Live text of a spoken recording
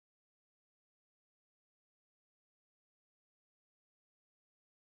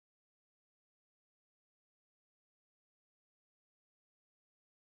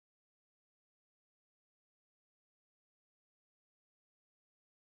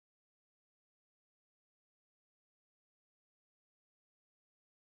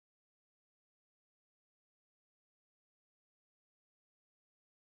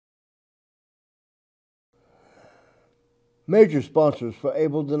Major sponsors for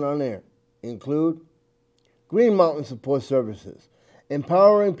Ableton On Air include Green Mountain Support Services,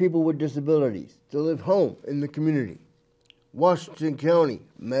 empowering people with disabilities to live home in the community. Washington County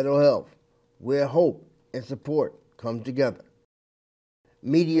Mental Health, where hope and support come together.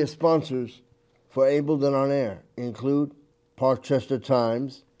 Media sponsors for Ableton On Air include Parkchester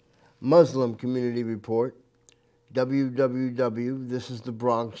Times, Muslim Community Report,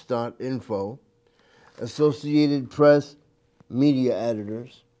 www.thisisthebronx.info, Associated Press Media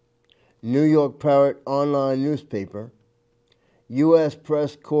Editors, New York Parrot Online Newspaper, U.S.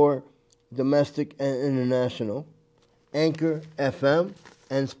 Press Corps Domestic and International, Anchor FM,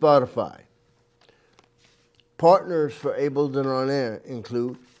 and Spotify. Partners for Ableton On Air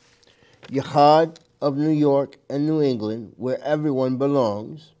include Yachad of New York and New England, where everyone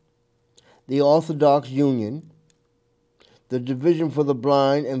belongs, the Orthodox Union, the Division for the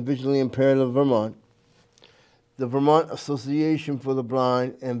Blind and Visually Impaired of Vermont, the Vermont Association for the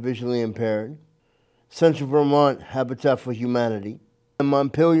Blind and Visually Impaired, Central Vermont Habitat for Humanity, and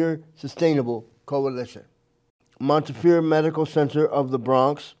Montpelier Sustainable Coalition. Montefiore Medical Center of the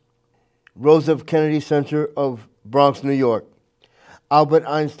Bronx, Rosa F. Kennedy Center of Bronx, New York, Albert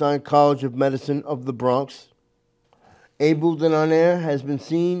Einstein College of Medicine of the Bronx. Ableton On Air has been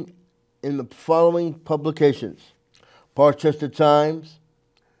seen in the following publications: Parkchester Times,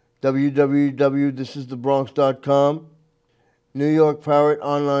 www.thisisthebronx.com, New York Parrot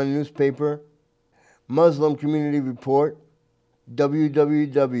Online Newspaper, Muslim Community Report,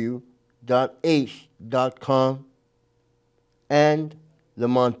 www.h.com, and the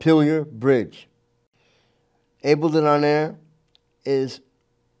Montpelier Bridge. Ableton On Air is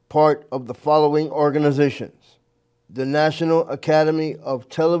part of the following organizations: the National Academy of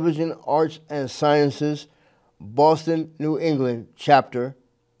Television Arts and Sciences, Boston, New England chapter,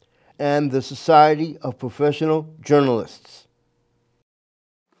 and the Society of Professional Journalists.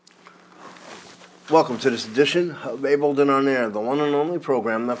 Welcome to this edition of Ableton On Air, the one and only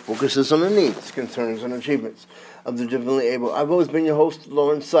program that focuses on the needs, concerns, and achievements of the differently able. I've always been your host,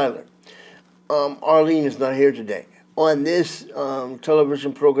 Lawrence Seiler. Arlene is not here today. On this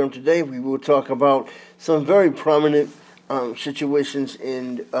television program today, we will talk about some very prominent situations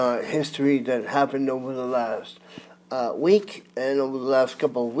in history that happened over the last week and over the last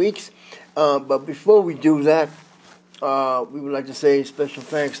couple of weeks. But before we do that, we would like to say special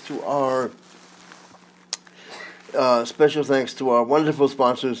thanks to our wonderful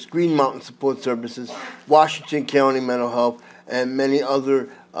sponsors, Green Mountain Support Services, Washington County Mental Health, and many other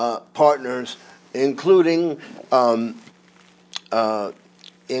partners, including the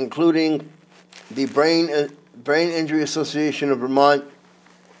Brain Injury Association of Vermont,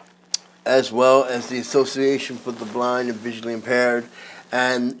 as well as the Association for the Blind and Visually Impaired,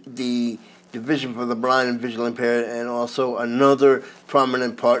 and the Division for the Blind and Visually Impaired, and also another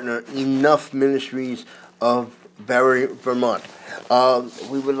prominent partner, Enough Ministries of Barre, Vermont.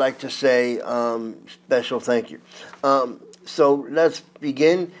 We would like to say special thank you. So let's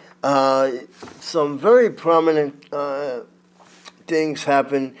begin. Some very prominent things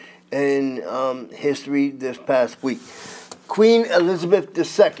happened in history this past week. Queen Elizabeth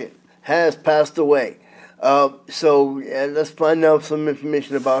II has passed away. So let's find out some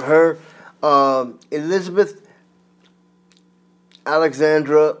information about her. Elizabeth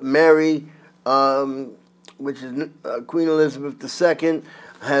Alexandra Mary, which is Queen Elizabeth II,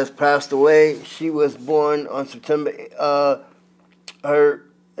 has passed away. She was born on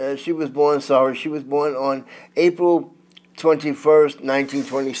She was born on April 21st,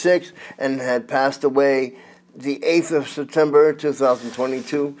 1926, and had passed away the 8th of September,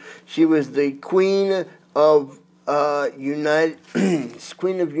 2022. She was the Queen of United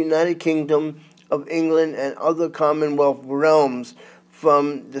Kingdom of England and other Commonwealth realms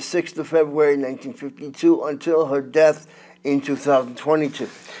from the 6th of February, 1952, until her death in 2022.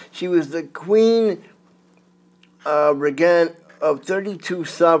 She was the Queen regent of 32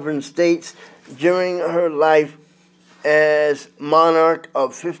 sovereign states during her life, as monarch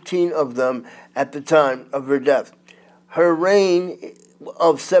of 15 of them at the time of her death. Her reign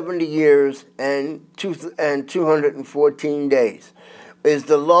of 70 years and 214 days is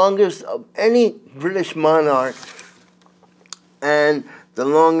the longest of any British monarch and the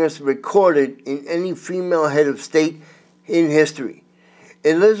longest recorded in any female head of state in history.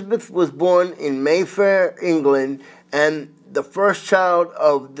 Elizabeth was born in Mayfair, England, and the first child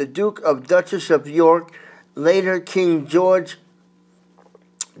of the Duke of Duchess of York, later King George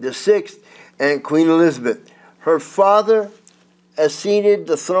VI, and Queen Elizabeth. Her father acceded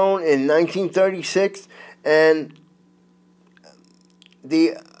the throne in 1936, and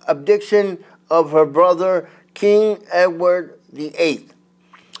the abdication of her brother King Edward VIII.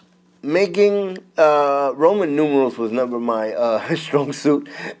 Making Roman numerals was never my strong suit.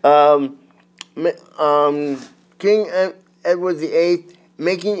 King Edward VIII,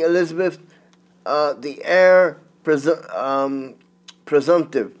 making Elizabeth the heir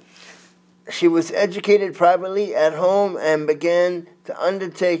presumptive. She was educated privately at home and began to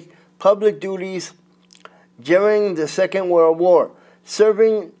undertake public duties during the Second World War,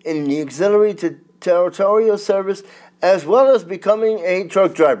 serving in the auxiliary to territorial service as well as becoming a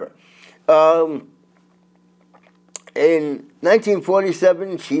truck driver. In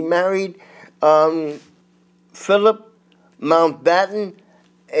 1947, she married Philip Mountbatten,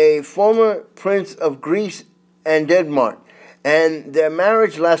 a former prince of Greece and Denmark, and their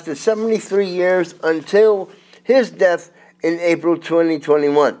marriage lasted 73 years until his death in April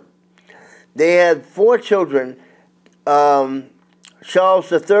 2021. They had 4 children,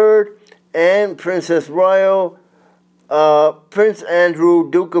 Charles III and Princess Royal, Prince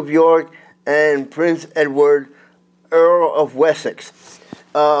Andrew, Duke of York, and Prince Edward, Earl of Wessex.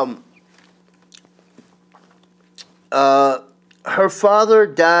 Her father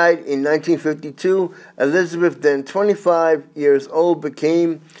died in 1952. Elizabeth, then 25 years old,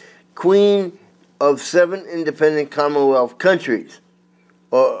 became Queen of 7 independent Commonwealth countries.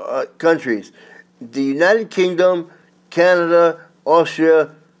 The United Kingdom, Canada,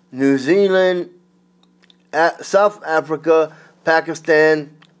 Austria, New Zealand, South Africa, Pakistan,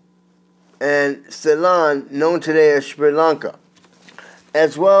 and Ceylon, known today as Sri Lanka,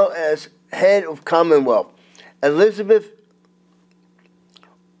 as well as head of Commonwealth. Elizabeth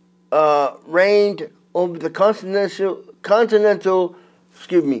reigned over the constitutional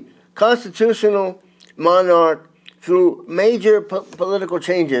monarch through major political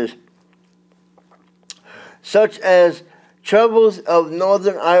changes, such as troubles of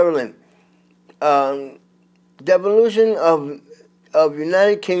Northern Ireland, devolution of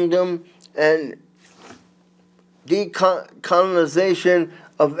United Kingdom, and decolonization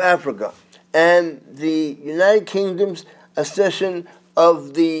of Africa, and the United Kingdom's accession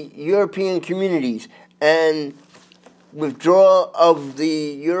of the European communities and withdrawal of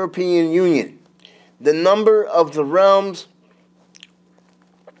the European Union. The number of the realms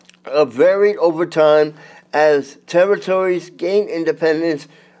varied over time as territories gained independence,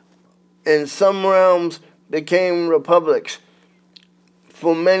 and some realms became republics.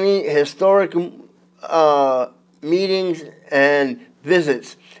 For many historic meetings and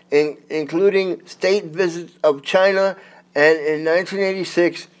visits, including state visits of China, and in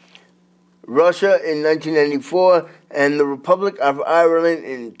 1986, Russia in 1994, and the Republic of Ireland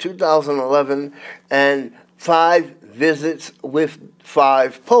in 2011, and 5 visits with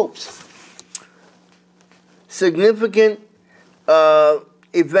 5 popes. Significant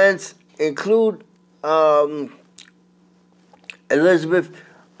events include Elizabeth's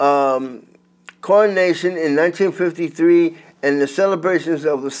coronation in 1953 and the celebrations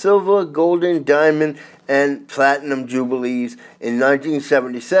of the silver, golden, diamond, and platinum jubilees in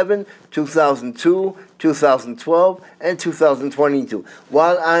 1977, 2002, 2012, and 2022.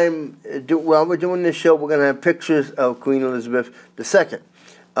 While we're doing this show, we're going to have pictures of Queen Elizabeth II.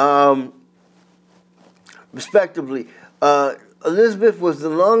 Respectively, Elizabeth was the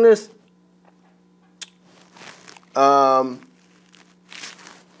longest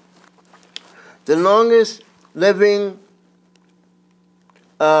living.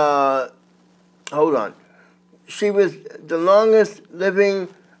 She was the longest living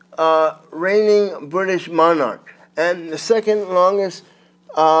reigning British monarch and the second longest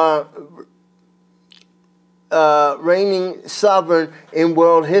reigning sovereign in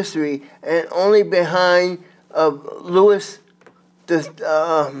world history, and only behind Louis the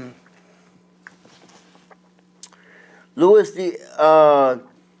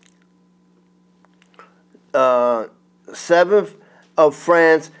Seventh of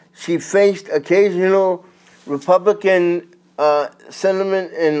France. She faced occasional Republican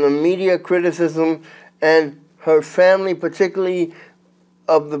sentiment and the media criticism, and her family, particularly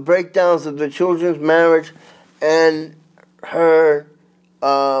of the breakdowns of the children's marriage, and her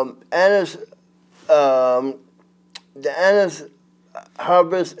Anna's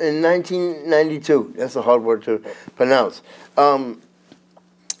harvest in 1992. That's a hard word to pronounce. And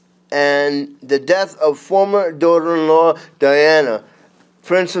the death of former daughter-in-law Diana,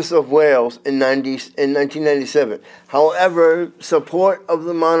 Princess of Wales, in 1997. However, support of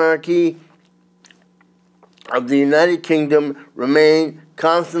the monarchy of the United Kingdom remained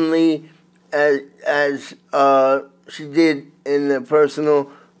constantly as she did in the personal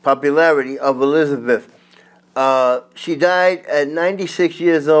popularity of Elizabeth. She died at 96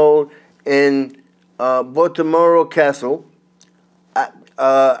 years old in Balmoral Castle,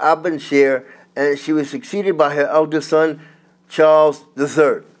 Aberdeenshire, and she was succeeded by her eldest son, Charles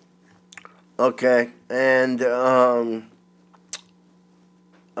III. Okay, and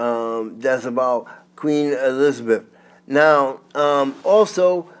that's about Queen Elizabeth. Now,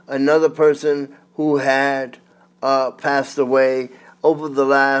 also another person who had passed away over the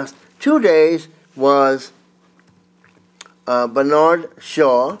last 2 days was Bernard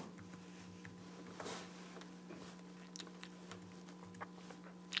Shaw.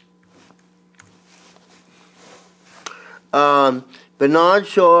 Bernard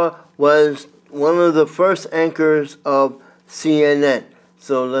Shaw was one of the first anchors of CNN.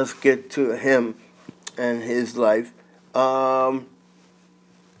 So let's get to him and his life.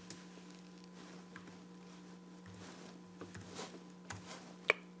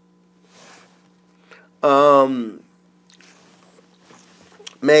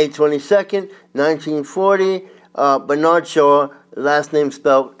 May 22nd, 1940, Bernard Shaw, last name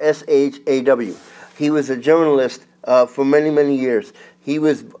spelled S-H-A-W. He was a journalist for many, many years. He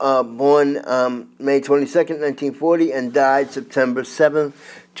was born May 22nd, 1940, and died September 7th,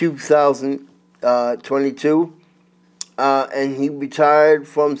 2022. And he retired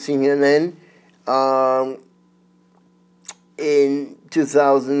from CNN in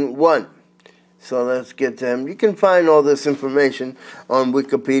 2001. So let's get to him. You can find all this information on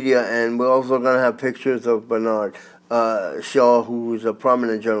Wikipedia, and we're also going to have pictures of Bernard Shaw, who was a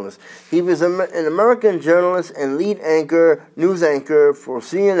prominent journalist. He was an American journalist and lead anchor, news anchor for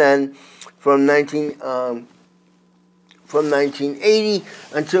CNN from 1980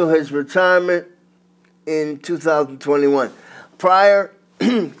 until his retirement in 2021. Prior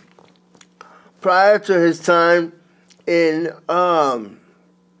to his time in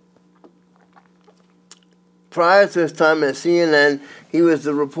Prior to his time at CNN, he was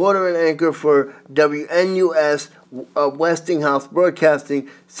the reporter and anchor for WNUS, Westinghouse Broadcasting,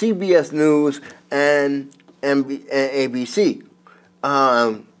 CBS News, and ABC.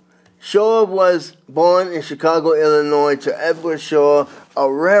 Shaw was born in Chicago, Illinois, to Edward Shaw, a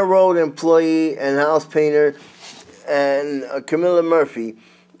railroad employee and house painter, and Camilla Murphy.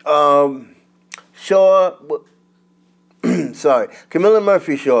 Camilla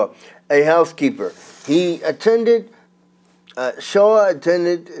Murphy Shaw, a housekeeper. Shaw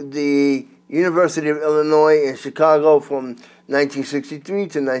attended the University of Illinois in Chicago from 1963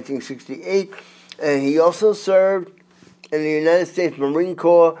 to 1968, and he also served in the United States Marine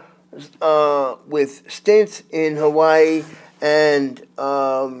Corps with stints in Hawaii and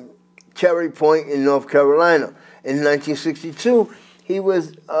Cherry Point in North Carolina. In 1962, he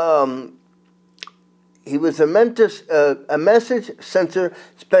was a message center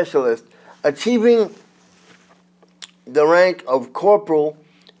specialist, achieving the rank of Corporal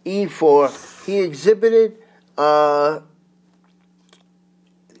E4. He exhibited a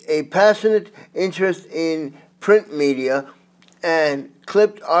passionate interest in print media and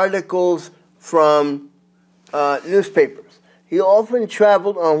clipped articles from newspapers. He often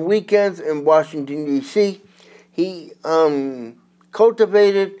traveled on weekends in Washington, D.C. He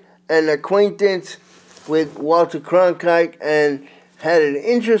cultivated an acquaintance with Walter Cronkite and had an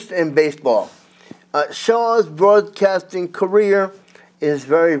interest in baseball. Shaw's broadcasting career is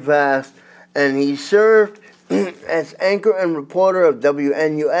very vast, and he served as anchor and reporter of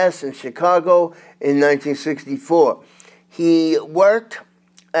WNUS in Chicago in 1964. He worked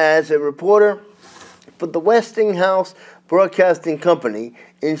as a reporter for the Westinghouse Broadcasting Company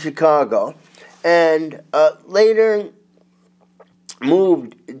in Chicago, and later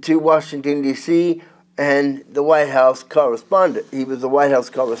moved to Washington, D.C., and the White House correspondent. He was the White House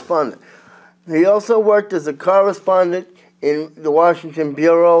correspondent. He also worked as a correspondent in the Washington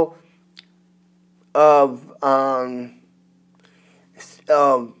Bureau of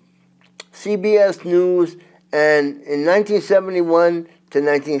CBS News, and in 1971 to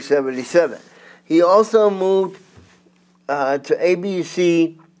 1977. He also moved to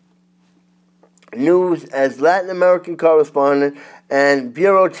ABC News as Latin American correspondent and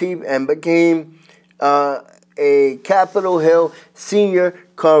bureau chief, and became a Capitol Hill senior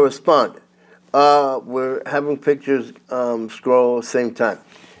correspondent. We're having pictures scroll at the same time.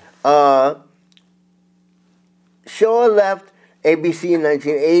 Shaw left ABC in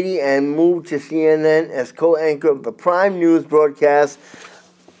 1980 and moved to CNN as co-anchor of the Prime News broadcast,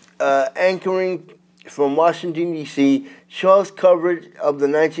 anchoring from Washington, D.C. Shaw's coverage of the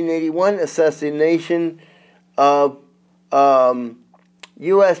 1981 assassination of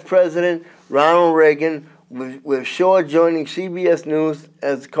U.S. President Ronald Reagan, with Shaw joining CBS News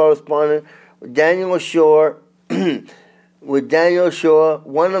as correspondent. Daniel Shaw with Daniel Shaw,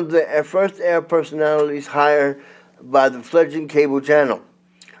 one of the first air personalities hired by the fledgling cable channel.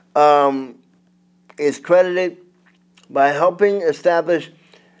 Is credited by helping establish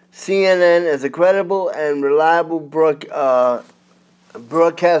CNN as a credible and reliable broadcast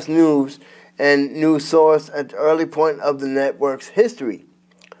news and news source at the early point of the network's history.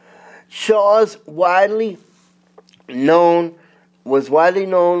 Shaw was widely known for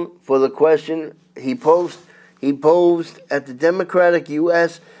the question he posed at the Democratic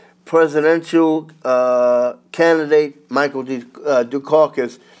U.S. presidential candidate Michael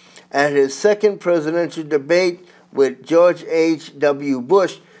Dukakis at his second presidential debate with George H.W.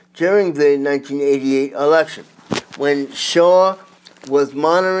 Bush during the 1988 election, when Shaw was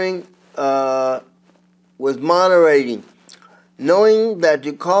moderating. Knowing that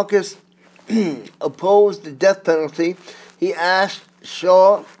Dukakis opposed the death penalty, he asked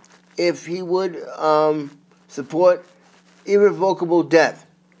Shaw if he would support irrevocable death.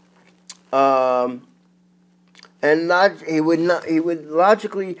 He would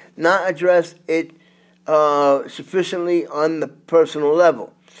logically not address it sufficiently on the personal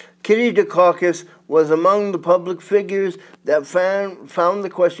level. Kitty Dukakis was among the public figures that found the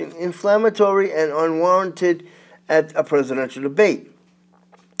question inflammatory and unwarranted at a presidential debate.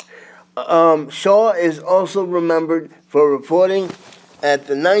 Shaw is also remembered for reporting at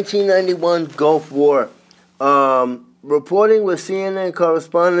the 1991 Gulf War, reporting with CNN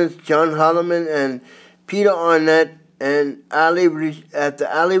correspondents John Holliman and Peter Arnett and at the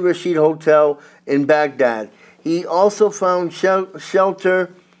Ali Rashid Hotel in Baghdad. He also found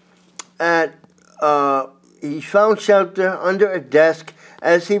shelter under a desk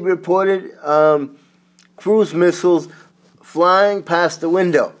as he reported cruise missiles flying past the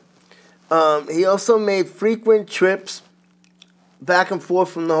window. He also made frequent trips back and forth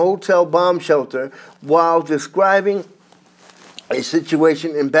from the hotel bomb shelter while describing a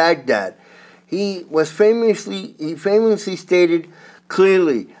situation in Baghdad. He famously stated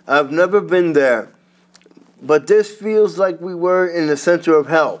clearly, "I've never been there, but this feels like we were in the center of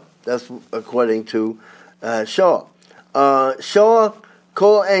hell." That's according to Shaw. Shaw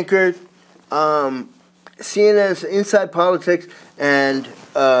co-anchored CNN's Inside Politics and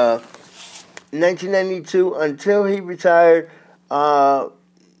 1992 until he retired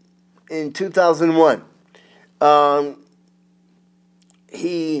in 2001.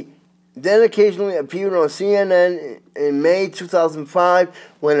 He then occasionally appeared on CNN in May 2005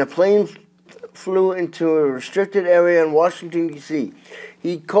 when a plane flew into a restricted area in Washington, D.C.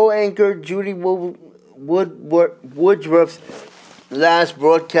 He co-anchored Judy Woodruff's last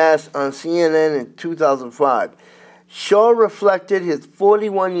broadcast on CNN in 2005. Shaw reflected his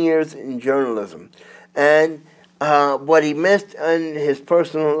 41 years in journalism and what he missed in his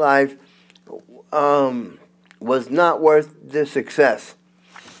personal life was not worth the success.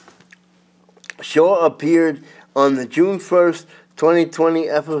 Shaw appeared on the June 1st, 2020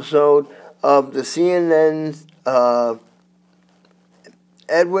 episode of the CNN's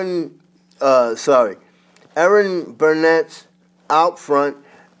Erin Burnett's Out Front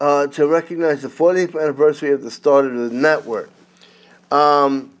to recognize the 40th anniversary of the start of the network.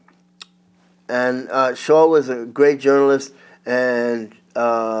 Shaw was a great journalist, and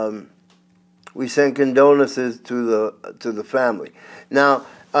we send condolences to the family. Now,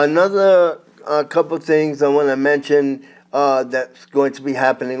 another couple of things I want to mention that's going to be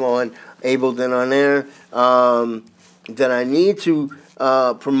happening on Ableton On Air that I need to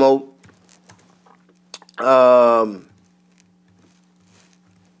promote.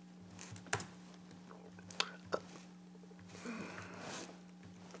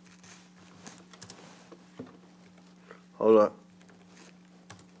 Hold on.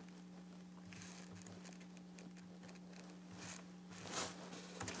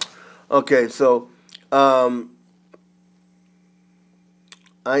 Okay, so I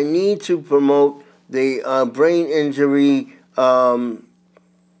need to promote the Brain Injury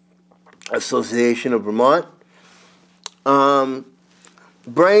Association of Vermont.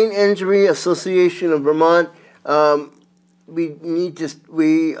 Brain Injury Association of Vermont. We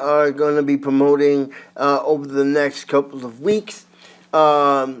are going to be promoting over the next couple of weeks.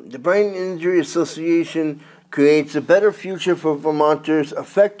 The Brain Injury Association creates a better future for Vermonters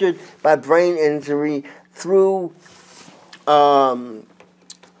affected by brain injury through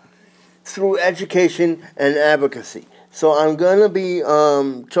education and advocacy. So I'm going to be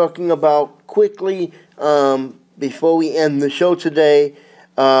talking about quickly, before we end the show today,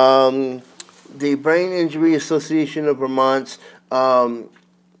 the Brain Injury Association of Vermont's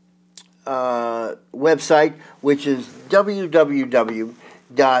website, which is www.bih.org.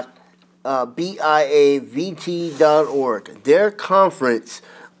 BIAVT.org. Their conference,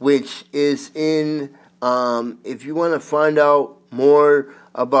 which is in, if you want to find out more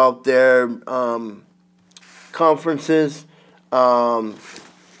about their conferences, let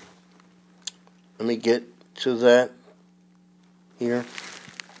me get to that here.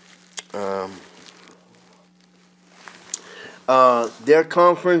 Their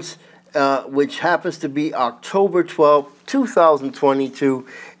conference, which happens to be October 12th, 2022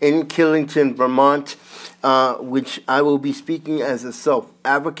 in Killington, Vermont, which I will be speaking as a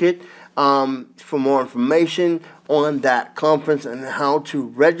self-advocate. For more information on that conference and how to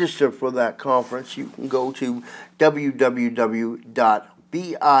register for that conference, you can go to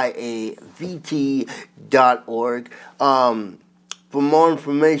www.biavt.org. For more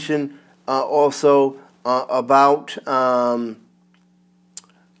information also about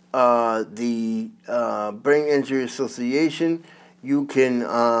the Brain Injury Association, you can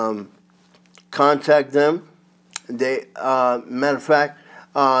contact them. They, matter of fact,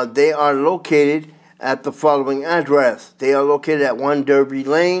 they are located at the following address. They are located at 1 Derby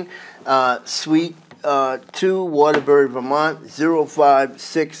Lane, Suite 2, Waterbury, Vermont,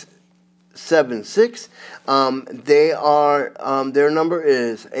 05676. They are, their number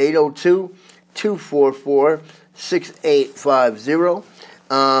is 802-244-6850.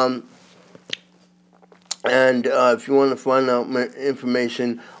 And if you want to find out more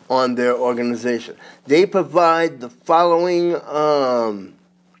information on their organization, they provide the following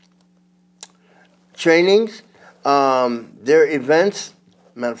trainings, their events.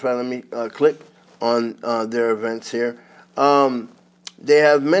 Matter of fact, let me click on their events here. They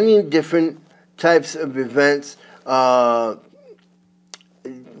have many different types of events.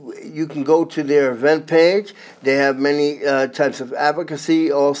 You can go to their event page. They have many types of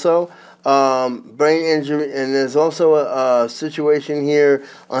advocacy also. Brain injury, and there's also a situation here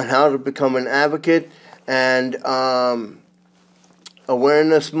on how to become an advocate, and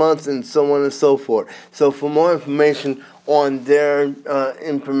Awareness Month, and so on and so forth. So for more information on their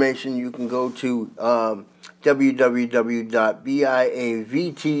information, you can go to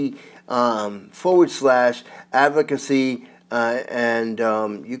www.biavt/advocacy, and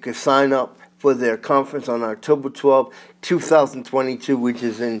you can sign up for their conference on October 12th, 2022, which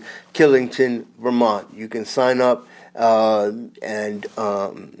is in Killington, Vermont. You can sign up, and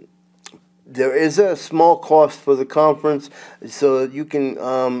there is a small cost for the conference, so you can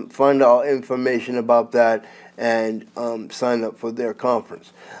find out information about that and sign up for their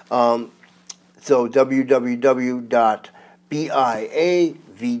conference. So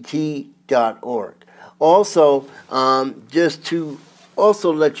www.biavt.org. Also, just to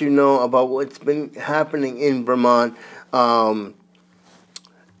also let you know about what's been happening in Vermont over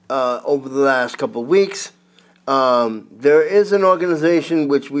the last couple of weeks. There is an organization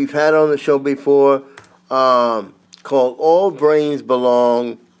which we've had on the show before called All Brains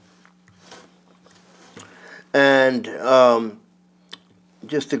Belong. And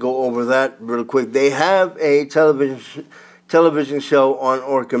just to go over that real quick, they have a television show on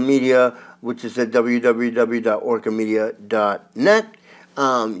Orca Media, which is at www.orcamedia.net.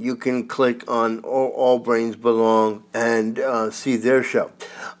 You can click on All Brains Belong and see their show.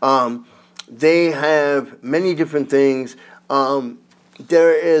 They have many different things.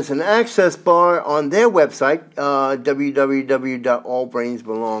 There is an access bar on their website,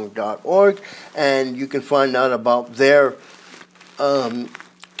 www.allbrainsbelong.org, and you can find out about their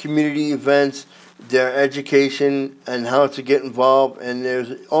community events, their education, and how to get involved. And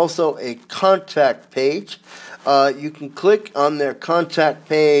there's also a contact page. You can click on their contact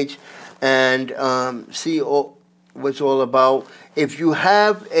page and see what's all about. If you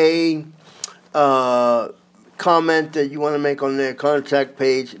have a comment that you want to make on their contact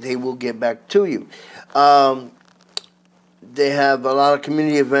page, they will get back to you. They have a lot of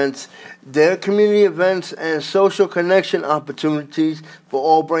community events. Their community events and social connection opportunities for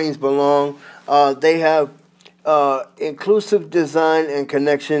All Brains Belong. They have inclusive design and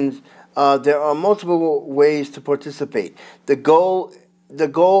connections. There are multiple ways to participate. The goal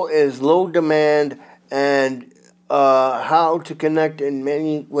is low demand and how to connect in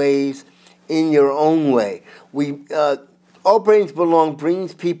many ways in your own way. All Brains Belong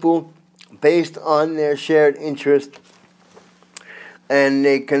brings people based on their shared interest, and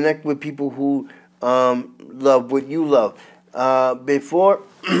they connect with people who love what you love. Before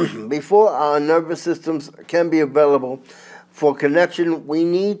our nervous systems can be available for connection, we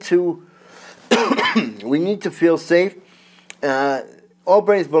need to feel safe. All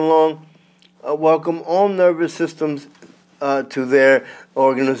Brains Belong welcome all nervous systems to their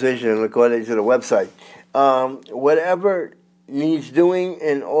organization, according to the website. Whatever needs doing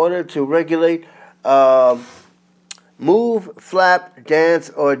in order to regulate. Move, flap, dance,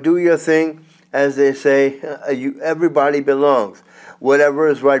 or do your thing. As they say, everybody belongs. Whatever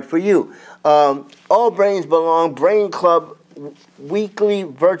is right for you. All Brains Belong Brain Club weekly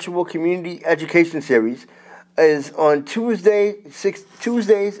virtual community education series is on Tuesdays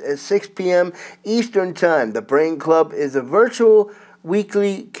at 6 p.m. Eastern Time. The Brain Club is a virtual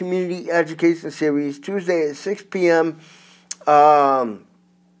weekly community education series, Tuesday at 6 p.m.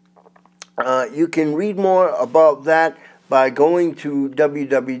 You can read more about that by going to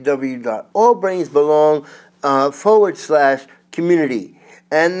www.allbrainsbelong.com/community.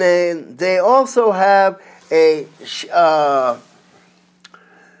 And then they also have a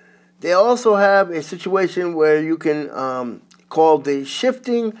situation where you can call the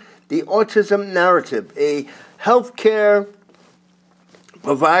Shifting the Autism Narrative, a healthcare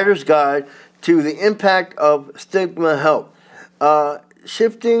provider's guide to the impact of stigma health.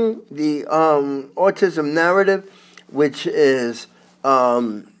 Shifting the autism narrative, which is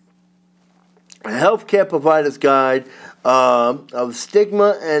a healthcare provider's guide of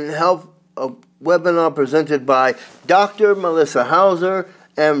stigma and health, a webinar presented by Dr. Melissa Hauser,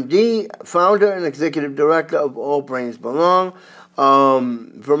 MD, founder and executive director of All Brains Belong,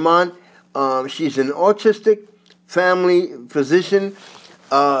 Vermont. She's an autistic family physician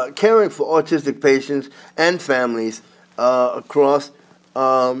caring for autistic patients and families across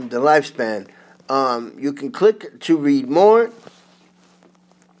the lifespan. You can click to read more.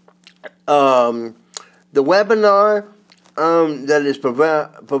 The webinar that is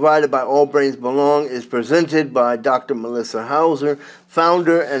provided by All Brains Belong is presented by Dr. Melissa Hauser,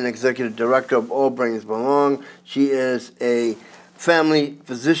 founder and executive director of All Brains Belong. She is a family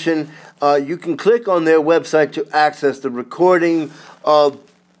physician. You can click on their website to access the recording of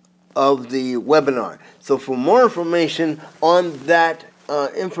the webinar. So for more information on that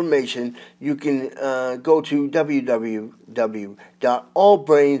information, you can go to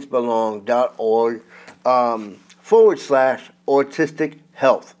www.allbrainsbelong.org /autistic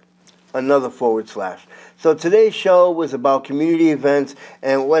health. Another /. So today's show was about community events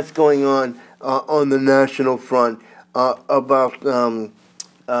and what's going on the national front about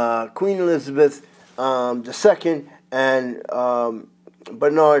Queen Elizabeth II and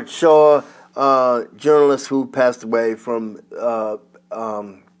Bernard Shaw, journalist who passed away from,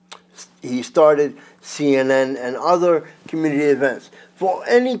 he started CNN and other community events. For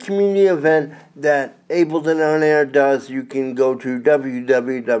any community event that Ableton On Air does, you can go to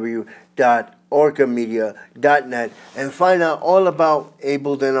www.orcamedia.net and find out all about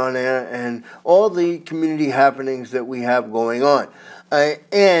Ableton On Air and all the community happenings that we have going on.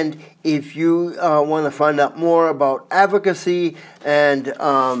 And if you want to find out more about advocacy and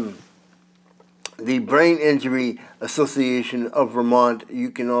the Brain Injury Association of Vermont, you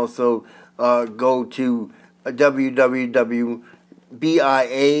can also go to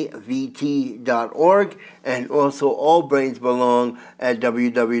www.biavt.org, and also All Brains Belong at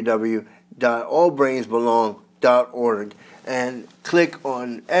www.allbrainsbelong.org, and click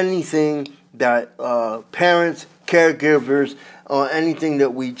on anything that parents, caregivers, or anything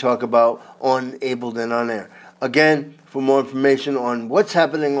that we talk about on Ableton On Air. Again, for more information on what's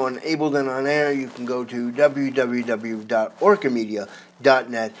happening on Ableton On Air, you can go to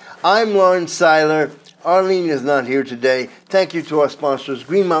www.orcamedia.net. I'm Lawrence Seiler. Arlene is not here today. Thank you to our sponsors,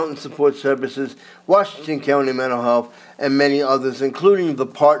 Green Mountain Support Services, Washington County Mental Health, and many others, including the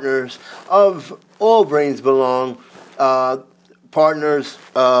partners of All Brains Belong, partners,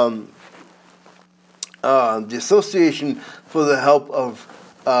 the Association for the Help of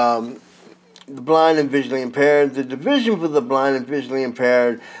the Blind and Visually Impaired, the Division for the Blind and Visually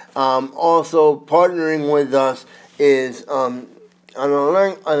Impaired. Also partnering with us is on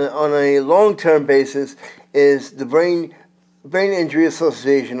a long-term basis is the Brain Injury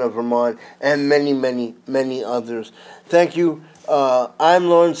Association of Vermont and many, many, many others. Thank you. I'm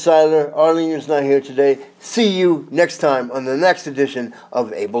Lawrence Seiler. Arlene is not here today. See you next time on the next edition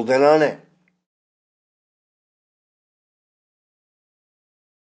of Ableton On Air.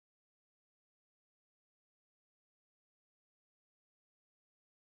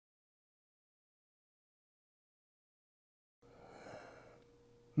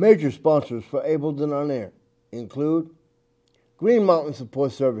 Major sponsors for Ableton On Air include Green Mountain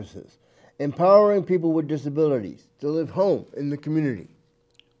Support Services, empowering people with disabilities to live home in the community.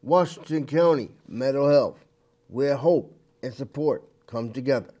 Washington County Mental Health, where hope and support come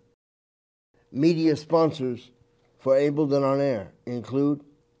together. Media sponsors for Ableton On Air include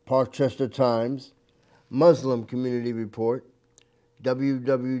Parkchester Times, Muslim Community Report,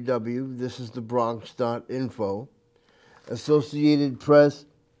 www.thisisthebronx.info, Associated Press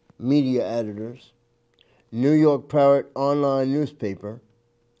media editors, New York Parrot online newspaper,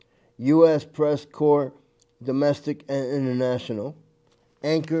 U.S. Press Corps domestic and international,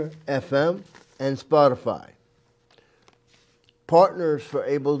 Anchor FM, and Spotify. Partners for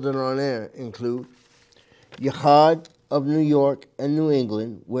Ableton On Air include Yachad of New York and New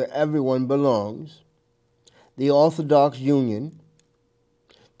England, where everyone belongs, the Orthodox Union,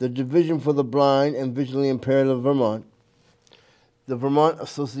 the Division for the Blind and Visually Impaired of Vermont, the Vermont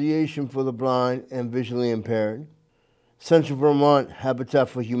Association for the Blind and Visually Impaired, Central Vermont Habitat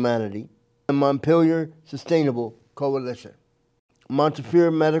for Humanity, and Montpelier Sustainable Coalition.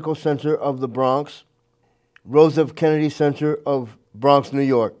 Montefiore Medical Center of the Bronx, Rosa F. Kennedy Center of Bronx, New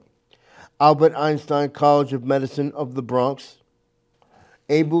York, Albert Einstein College of Medicine of the Bronx.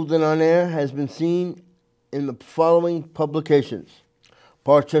 Ableton On Air has been seen in the following publications: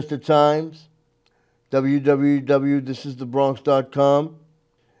 Parchester Times, www.thisisthebronx.com,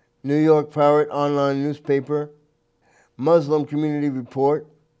 New York Parrot online newspaper, Muslim Community Report,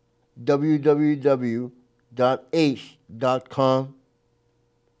 www.h.com,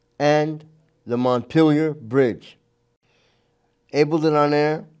 and the Montpelier Bridge. Ableton On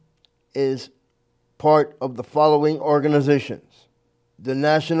Air is part of the following organizations: the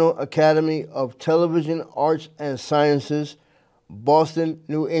National Academy of Television Arts and Sciences, Boston,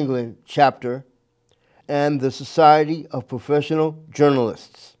 New England chapter, and the Society of Professional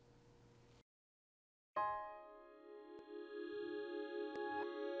Journalists.